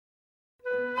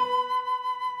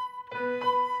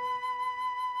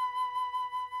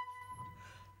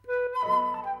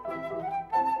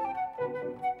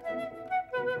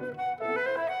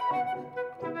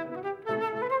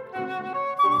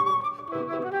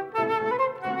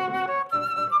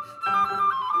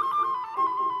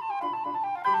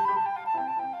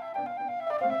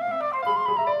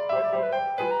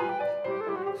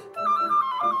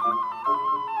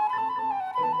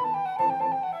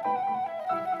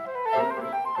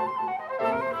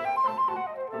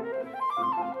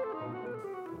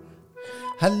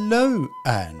Hello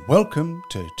and welcome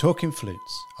to Talking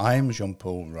Flutes. I'm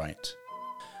Jean-Paul Wright.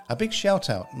 A big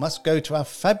shout out must go to our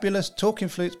fabulous Talking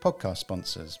Flutes podcast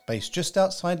sponsors based just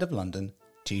outside of London,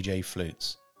 TJ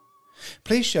Flutes.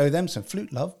 Please show them some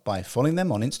flute love by following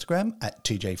them on Instagram at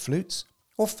TJ Flutes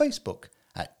or Facebook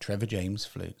at Trevor James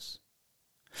Flutes.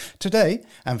 Today,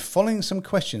 and following some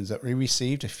questions that we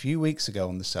received a few weeks ago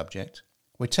on the subject,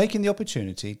 we're taking the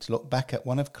opportunity to look back at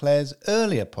one of Claire's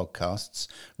earlier podcasts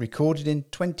recorded in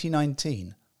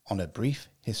 2019 on a brief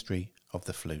history of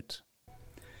the flute.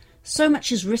 So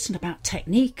much is written about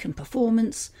technique and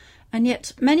performance, and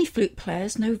yet many flute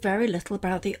players know very little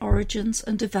about the origins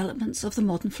and developments of the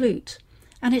modern flute,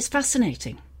 and it's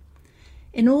fascinating.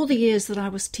 In all the years that I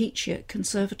was teaching at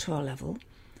conservatoire level,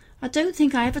 I don't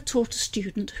think I ever taught a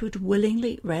student who had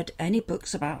willingly read any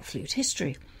books about flute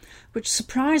history, which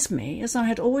surprised me, as I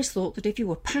had always thought that if you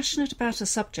were passionate about a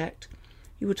subject,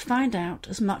 you would find out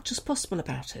as much as possible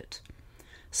about it.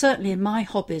 Certainly in my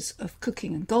hobbies of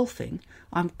cooking and golfing,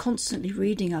 I'm constantly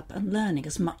reading up and learning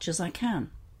as much as I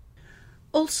can.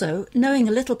 Also, knowing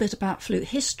a little bit about flute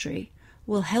history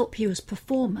will help you as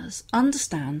performers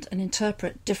understand and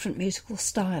interpret different musical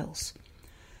styles.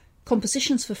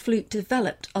 Compositions for flute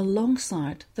developed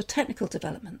alongside the technical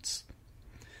developments.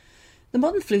 The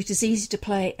modern flute is easy to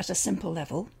play at a simple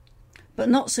level, but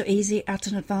not so easy at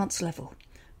an advanced level,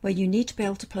 where you need to be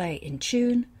able to play in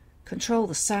tune, control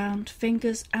the sound,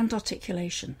 fingers and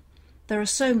articulation. There are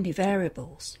so many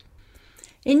variables.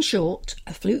 In short,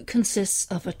 a flute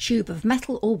consists of a tube of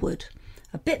metal or wood,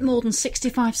 a bit more than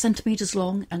 65 centimetres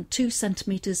long and 2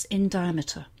 centimetres in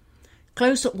diameter,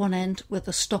 closed at one end with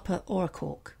a stopper or a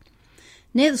cork.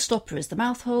 Near the stopper is the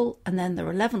mouth hole, and then there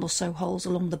are 11 or so holes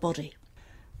along the body.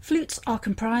 Flutes are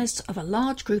comprised of a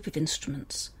large group of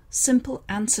instruments, simple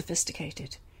and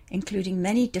sophisticated, including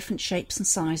many different shapes and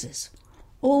sizes,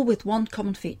 all with one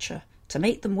common feature: to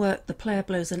make them work, the player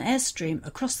blows an airstream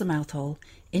across the mouth hole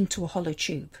into a hollow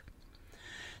tube.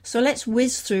 So let's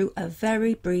whiz through a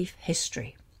very brief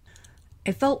history.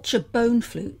 A vulture bone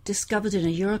flute discovered in a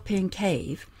European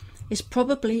cave is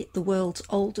probably the world's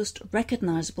oldest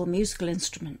recognisable musical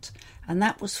instrument, and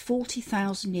that was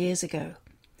 40,000 years ago.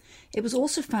 It was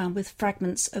also found with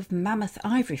fragments of mammoth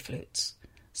ivory flutes,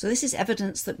 so this is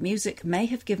evidence that music may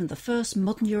have given the first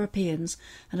modern Europeans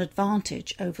an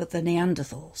advantage over the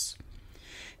Neanderthals.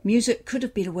 Music could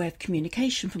have been a way of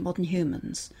communication for modern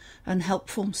humans and help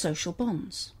form social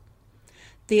bonds.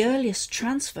 The earliest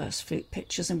transverse flute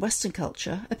pictures in Western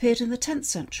culture appeared in the 10th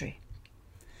century.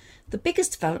 The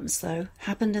biggest developments, though,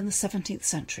 happened in the 17th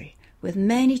century, with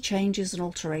many changes and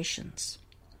alterations.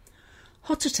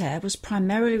 Hotteterre was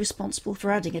primarily responsible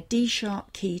for adding a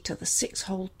D-sharp key to the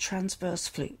 6-hole transverse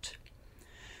flute.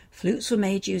 Flutes were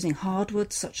made using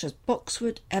hardwood such as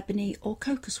boxwood, ebony or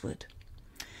cocos wood.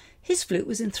 His flute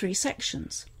was in 3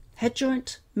 sections: head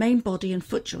joint, main body and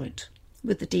foot joint,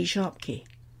 with the D-sharp key.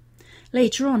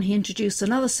 Later on he introduced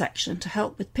another section to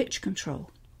help with pitch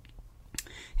control.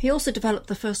 He also developed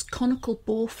the first conical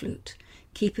bore flute,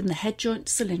 keeping the head joint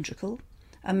cylindrical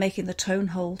and making the tone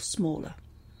hole smaller.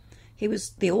 He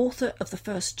was the author of the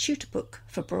first tutor book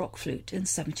for Baroque flute in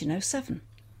 1707.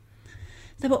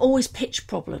 There were always pitch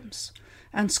problems,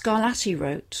 and Scarlatti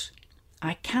wrote,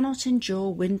 "I cannot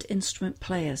endure wind instrument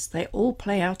players, they all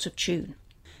play out of tune."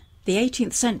 The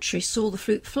 18th century saw the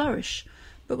flute flourish,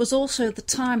 but was also the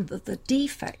time that the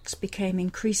defects became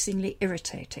increasingly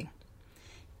irritating.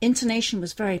 Intonation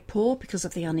was very poor because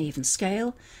of the uneven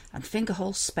scale and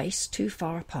fingerholes spaced too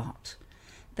far apart.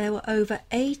 There were over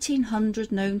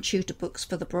 1,800 known tutor books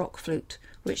for the Baroque flute,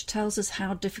 which tells us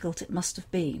how difficult it must have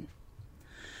been.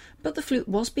 But the flute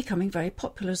was becoming very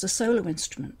popular as a solo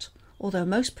instrument, although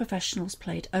most professionals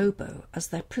played oboe as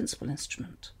their principal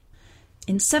instrument.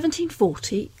 In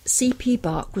 1740, C.P.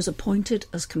 Bach was appointed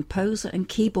as composer and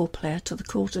keyboard player to the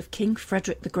court of King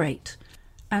Frederick the Great,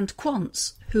 and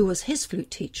Quantz, who was his flute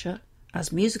teacher,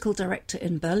 as musical director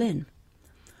in Berlin.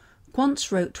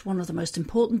 Quantz wrote one of the most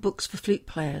important books for flute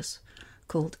players,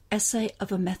 called Essay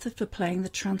of a Method for Playing the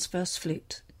Transverse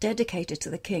Flute, dedicated to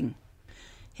the king.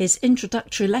 His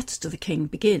introductory letter to the king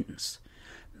begins,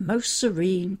 "Most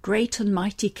serene, great and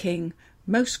mighty king,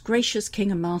 most gracious king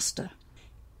and master,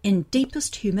 in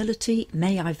deepest humility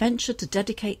may I venture to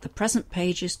dedicate the present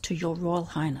pages to your Royal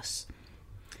Highness."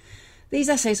 These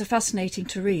essays are fascinating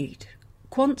to read.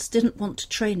 Quantz didn't want to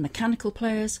train mechanical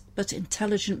players, but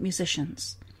intelligent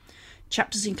musicians.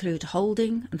 Chapters include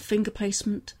holding and finger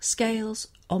placement, scales,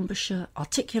 embouchure,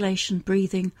 articulation,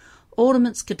 breathing,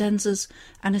 ornaments, cadenzas,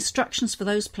 and instructions for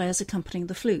those players accompanying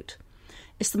the flute.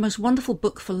 It's the most wonderful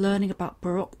book for learning about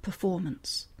Baroque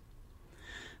performance.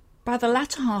 By the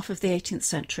latter half of the 18th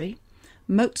century,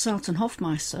 Mozart and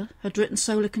Hofmeister had written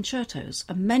solo concertos,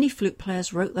 and many flute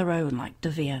players wrote their own, like de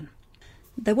Vienne.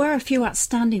 There were a few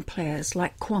outstanding players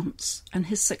like Quantz and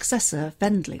his successor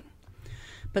Wendling,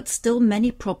 but still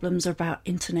many problems about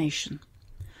intonation.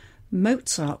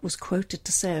 Mozart was quoted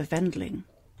to say of Wendling,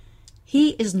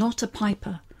 "He is not a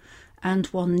piper, and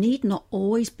one need not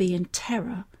always be in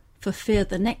terror for fear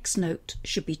the next note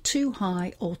should be too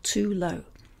high or too low.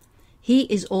 He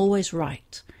is always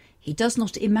right. He does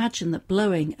not imagine that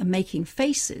blowing and making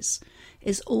faces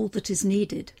is all that is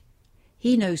needed.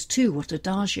 He knows too what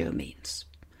adagio means.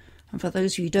 And for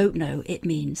those who don't know, it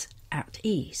means at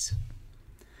ease."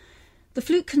 The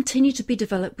flute continued to be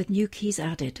developed with new keys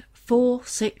added, 4,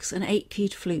 6 and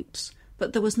 8-keyed flutes,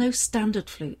 but there was no standard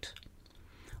flute.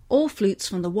 All flutes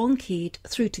from the 1-keyed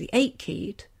through to the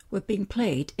 8-keyed were being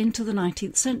played into the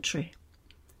 19th century.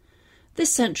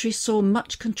 This century saw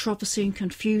much controversy and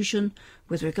confusion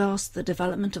with regards to the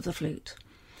development of the flute.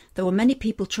 There were many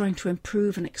people trying to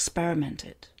improve and experiment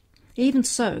it. Even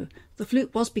so, the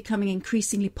flute was becoming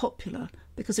increasingly popular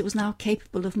because it was now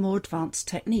capable of more advanced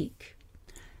technique.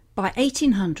 By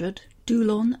 1800,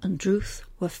 Dulon and Druth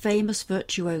were famous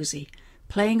virtuosi,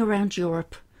 playing around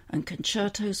Europe, and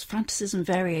concertos, fantasies and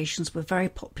variations were very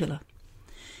popular.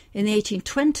 In the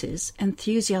 1820s,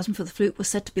 enthusiasm for the flute was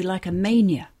said to be like a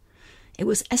mania. It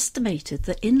was estimated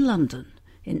that in London,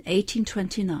 in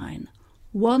 1829,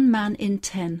 1 man in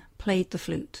 10 played the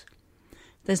flute.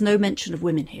 There's no mention of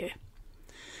women here.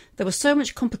 There was so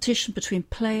much competition between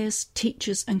players,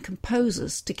 teachers and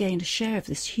composers to gain a share of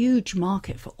this huge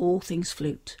market for all things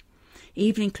flute,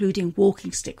 even including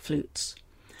walking stick flutes.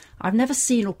 I've never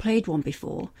seen or played one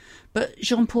before, but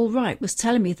Jean-Paul Wright was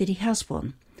telling me that he has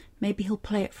one. Maybe he'll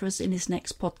play it for us in his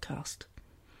next podcast.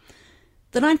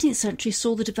 The 19th century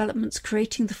saw the developments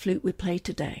creating the flute we play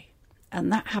today,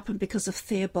 and that happened because of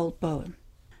Theobald Boehm,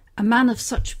 a man of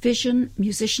such vision,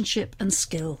 musicianship and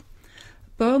skill.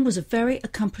 Boehm was a very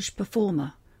accomplished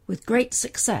performer with great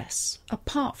success,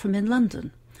 apart from in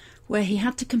London, where he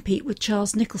had to compete with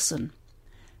Charles Nicholson.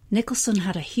 Nicholson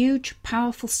had a huge,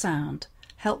 powerful sound,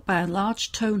 helped by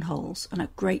enlarged tone holes and a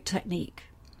great technique.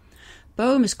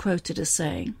 Boehm is quoted as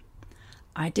saying,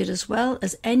 "I did as well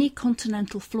as any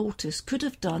continental flautist could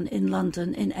have done in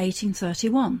London in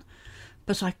 1831,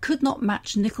 but I could not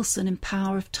match Nicholson in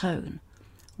power of tone.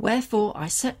 Wherefore I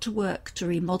set to work to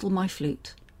remodel my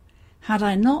flute. Had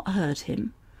I not heard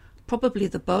him, probably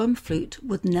the Boehm flute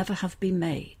would never have been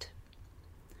made."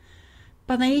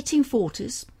 By the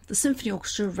 1840s, the symphony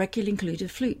orchestra regularly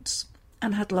included flutes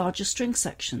and had larger string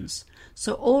sections,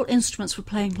 so all instruments were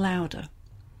playing louder.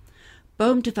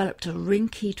 Boehm developed a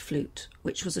ring-keyed flute,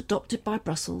 which was adopted by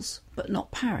Brussels, but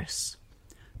not Paris.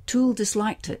 Toul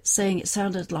disliked it, saying it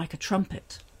sounded like a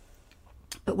trumpet.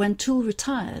 But when Toul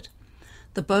retired,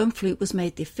 the Boehm flute was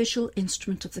made the official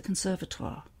instrument of the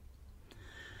Conservatoire.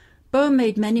 Boehm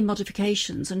made many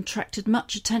modifications and attracted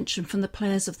much attention from the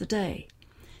players of the day.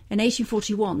 In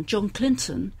 1841, John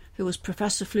Clinton, who was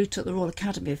Professor of Flute at the Royal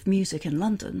Academy of Music in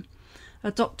London,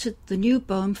 adopted the new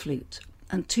Boehm flute,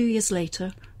 and 2 years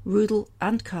later, Rudel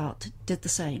and Cart did the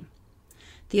same.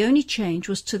 The only change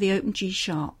was to the open G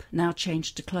sharp, now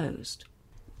changed to closed.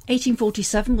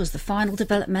 1847 was the final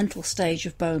developmental stage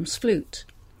of Boehm's flute.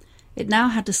 It now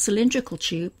had a cylindrical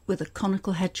tube with a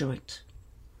conical head joint.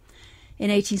 In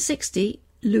 1860,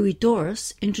 Louis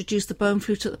Dorus introduced the Boehm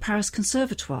flute at the Paris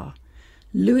Conservatoire.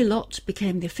 Louis Lot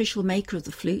became the official maker of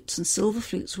the flutes, and silver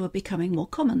flutes were becoming more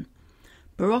common.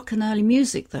 Baroque and early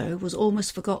music, though, was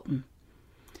almost forgotten.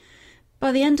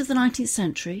 By the end of the 19th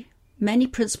century, many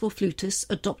principal flutists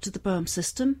adopted the Boehm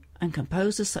system, and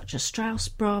composers such as Strauss,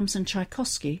 Brahms and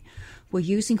Tchaikovsky were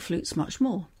using flutes much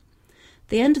more.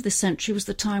 The end of this century was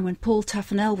the time when Paul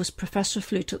Taffanel was Professor of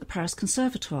Flute at the Paris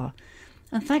Conservatoire,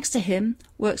 and thanks to him,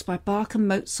 works by Bach and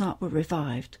Mozart were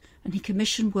revived, and he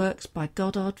commissioned works by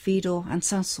Godard, Widor and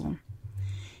Sanson.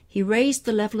 He raised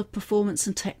the level of performance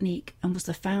and technique and was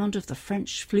the founder of the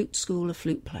French flute school of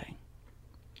flute playing.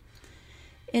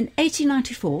 In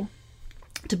 1894,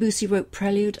 Debussy wrote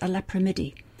Prelude à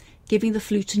l'après-midi, giving the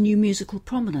flute a new musical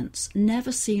prominence,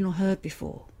 never seen or heard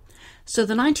before. So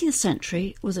the 19th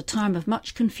century was a time of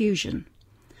much confusion,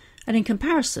 and in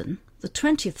comparison, the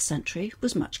 20th century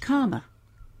was much calmer.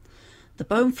 The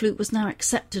Boehm flute was now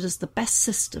accepted as the best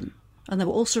system, and there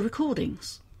were also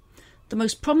recordings. The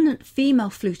most prominent female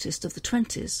flutist of the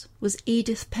 20s was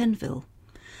Edith Penville,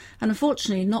 and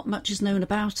unfortunately not much is known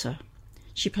about her.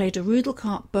 She played a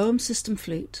Rudelkart Boehm system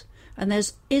flute, and there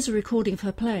is a recording of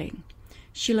her playing.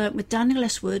 She learnt with Daniel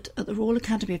S. Wood at the Royal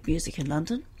Academy of Music in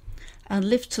London, and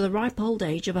lived to the ripe old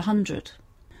age of 100.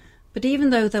 But even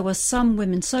though there were some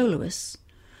women soloists,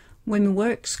 women were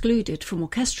excluded from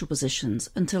orchestral positions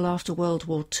until after World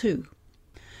War II.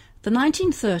 The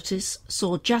 1930s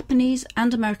saw Japanese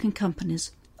and American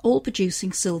companies all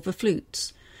producing silver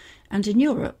flutes, and in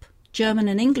Europe, German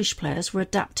and English players were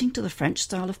adapting to the French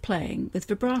style of playing with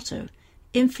vibrato,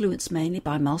 influenced mainly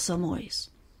by Marcel Moyse.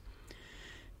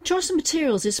 Choice of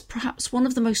materials is perhaps one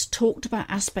of the most talked about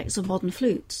aspects of modern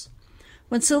flutes.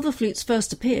 When silver flutes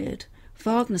first appeared,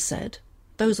 Wagner said,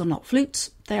 "Those are not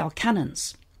flutes, they are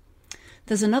cannons."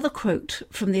 There's another quote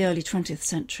from the early 20th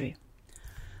century.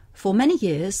 "For many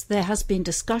years there has been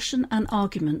discussion and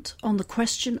argument on the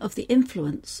question of the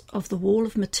influence of the wall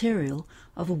of material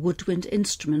of a woodwind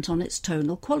instrument on its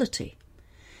tonal quality.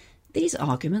 These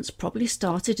arguments probably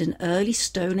started in early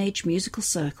Stone Age musical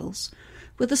circles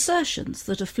with assertions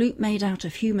that a flute made out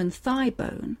of human thigh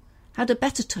bone had a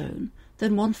better tone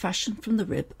than one fashioned from the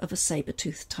rib of a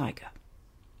saber-toothed tiger."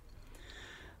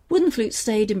 Wooden flutes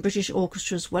stayed in British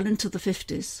orchestras well into the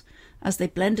 50s, as they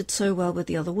blended so well with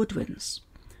the other woodwinds.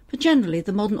 But generally,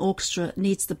 the modern orchestra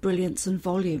needs the brilliance and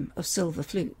volume of silver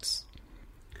flutes.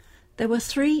 There were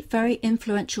three very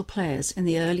influential players in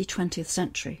the early 20th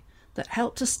century that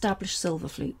helped establish silver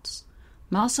flutes: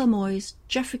 Marcel Moyse,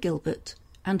 Geoffrey Gilbert,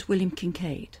 and William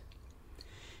Kincaid.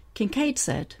 Kincaid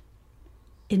said,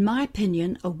 "In my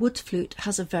opinion, a wood flute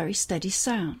has a very steady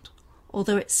sound,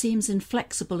 although it seems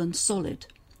inflexible and solid.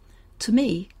 To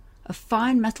me, a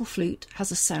fine metal flute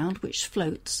has a sound which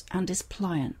floats and is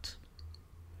pliant."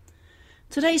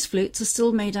 Today's flutes are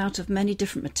still made out of many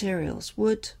different materials: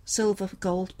 wood, silver,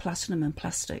 gold, platinum and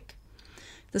plastic.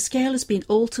 The scale has been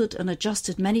altered and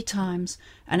adjusted many times,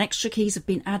 and extra keys have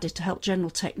been added to help general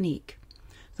technique.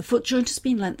 The foot joint has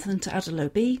been lengthened to add a low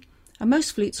B, and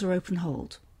most flutes are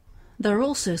open-holed. There are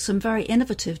also some very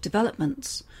innovative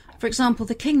developments. For example,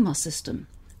 the Kingma system,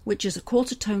 which is a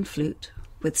quarter-tone flute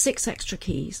with 6 extra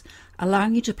keys,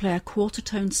 allowing you to play a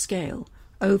quarter-tone scale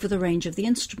over the range of the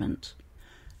instrument.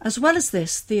 As well as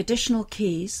this, the additional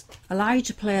keys allow you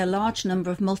to play a large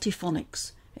number of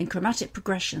multiphonics in chromatic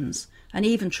progressions and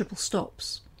even triple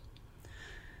stops.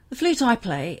 The flute I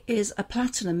play is a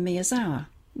Platinum Miyazawa,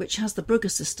 which has the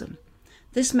Brugger system.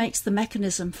 This makes the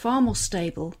mechanism far more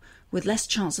stable with less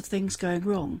chance of things going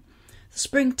wrong. The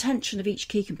spring tension of each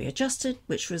key can be adjusted,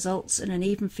 which results in an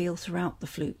even feel throughout the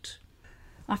flute.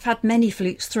 I've had many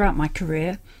flutes throughout my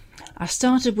career. I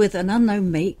started with an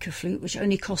unknown make of flute which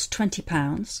only cost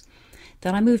 £20.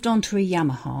 Then I moved on to a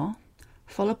Yamaha,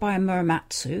 followed by a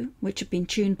Muramatsu, which had been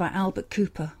tuned by Albert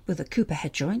Cooper with a Cooper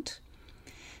head joint.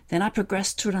 Then I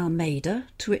progressed to an Almeida,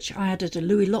 to which I added a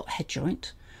Louis Lott head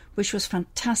joint, which was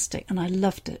fantastic and I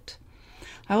loved it.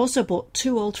 I also bought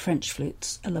 2 old French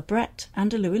flutes, a Lebrette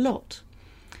and a Louis Lott.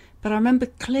 But I remember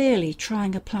clearly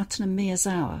trying a Platinum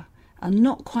Miyazawa and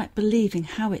not quite believing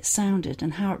how it sounded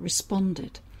and how it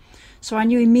responded. So I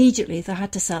knew immediately that I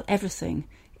had to sell everything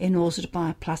in order to buy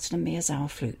a Platinum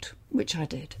Miyazawa flute, which I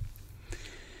did.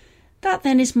 That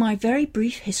then is my very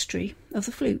brief history of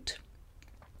the flute.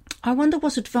 I wonder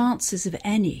what advances, if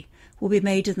any, will be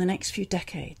made in the next few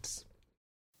decades.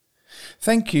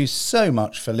 Thank you so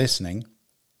much for listening.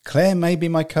 Claire may be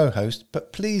my co-host,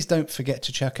 but please don't forget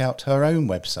to check out her own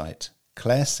website,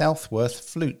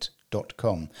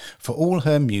 clairesouthworthflute.com, for all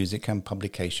her music and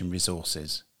publication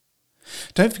resources.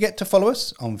 Don't forget to follow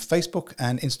us on Facebook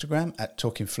and Instagram at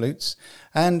Talking Flutes,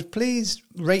 and please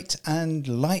rate and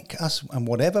like us on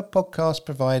whatever podcast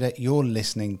provider you're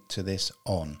listening to this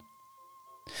on.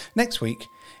 Next week,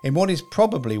 in what is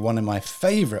probably one of my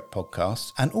favourite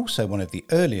podcasts and also one of the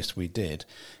earliest we did,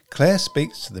 Claire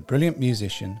speaks to the brilliant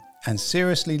musician and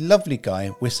seriously lovely guy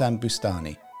Wissam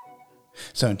Bustani.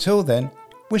 So until then,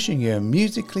 wishing you a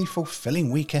musically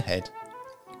fulfilling week ahead,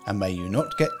 and may you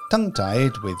not get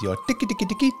tongue-tied with your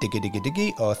diggy-diggy-diggy,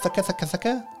 diggy-diggy-diggy or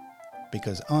thaka-thaka-thaka,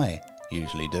 because I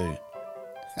usually do.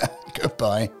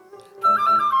 Goodbye.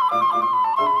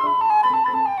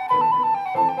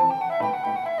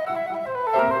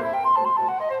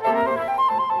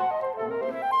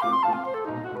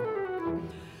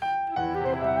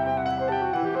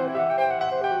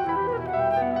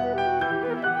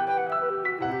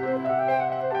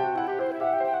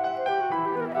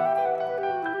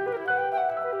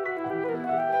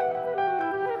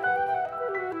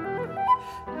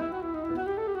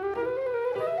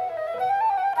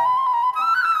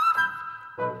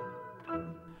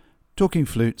 Talking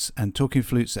Flutes and Talking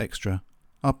Flutes Extra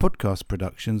are podcast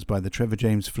productions by the Trevor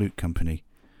James Flute Company.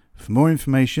 For more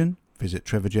information, visit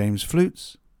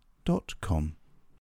trevorjamesflutes.com.